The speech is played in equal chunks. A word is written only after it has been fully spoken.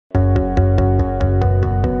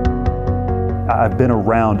I've been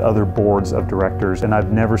around other boards of directors, and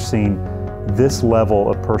I've never seen this level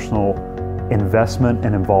of personal investment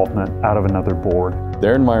and involvement out of another board.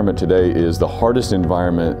 Their environment today is the hardest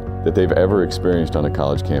environment that they've ever experienced on a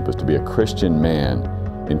college campus, to be a Christian man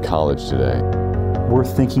in college today. We're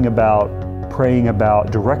thinking about, praying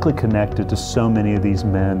about, directly connected to so many of these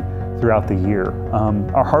men throughout the year.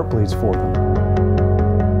 Our heart bleeds for them.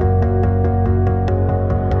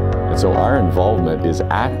 And so our involvement is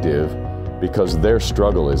active because their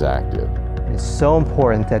struggle is active. It's so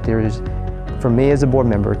important that there is, for me as a board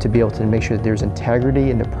member, to be able to make sure that there's integrity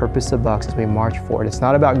in the purpose of BUCS as we march forward. It's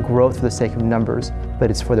not about growth for the sake of numbers, but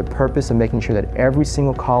it's for the purpose of making sure that every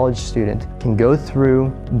single college student can go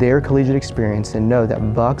through their collegiate experience and know that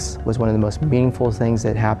BUCS was one of the most meaningful things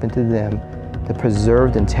that happened to them that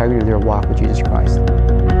preserved the integrity of their walk with Jesus Christ.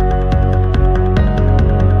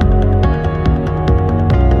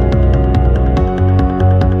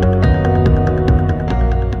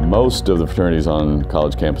 Most of the fraternities on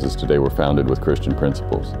college campuses today were founded with Christian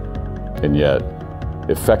principles, and yet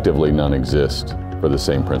effectively none exist for the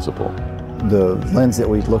same principle. The lens that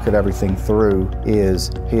we look at everything through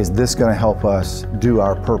is this going to help us do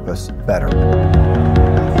our purpose better?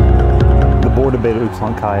 The Board of Beta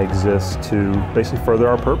Upsilon Chi exists to basically further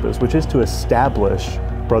our purpose, which is to establish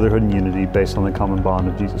brotherhood and unity based on the common bond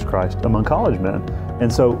of Jesus Christ among college men.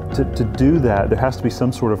 And so to do that, there has to be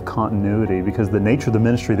some sort of continuity, because the nature of the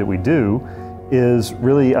ministry that we do is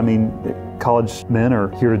really, college men are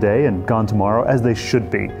here today and gone tomorrow, as they should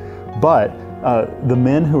be. But the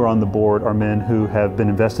men who are on the board are men who have been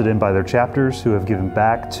invested in by their chapters, who have given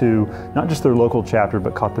back to not just their local chapter,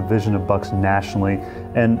 but caught the vision of BUCS nationally,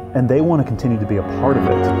 and they want to continue to be a part of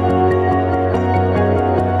it.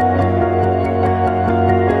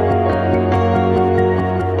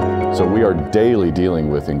 So we are daily dealing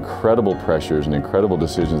with incredible pressures and incredible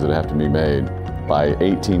decisions that have to be made by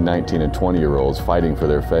 18, 19, and 20-year-olds fighting for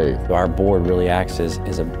their faith. Our board really acts as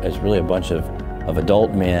really a bunch of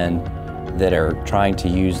adult men that are trying to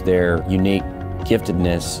use their unique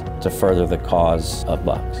giftedness to further the cause of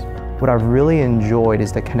BUCS. What I've really enjoyed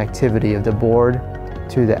is the connectivity of the board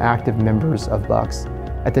to the active members of BUCS.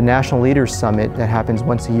 At the National Leaders Summit that happens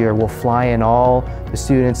once a year, we'll fly in all the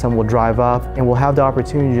students and we'll drive up, and we'll have the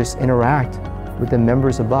opportunity to just interact with the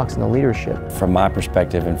members of BUCS and the leadership. From my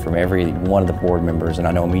perspective and from every one of the board members, and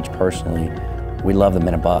I know them each personally, we love the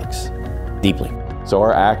men of BUCS deeply. So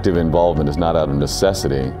our active involvement is not out of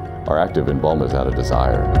necessity, our active involvement is out of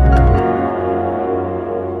desire.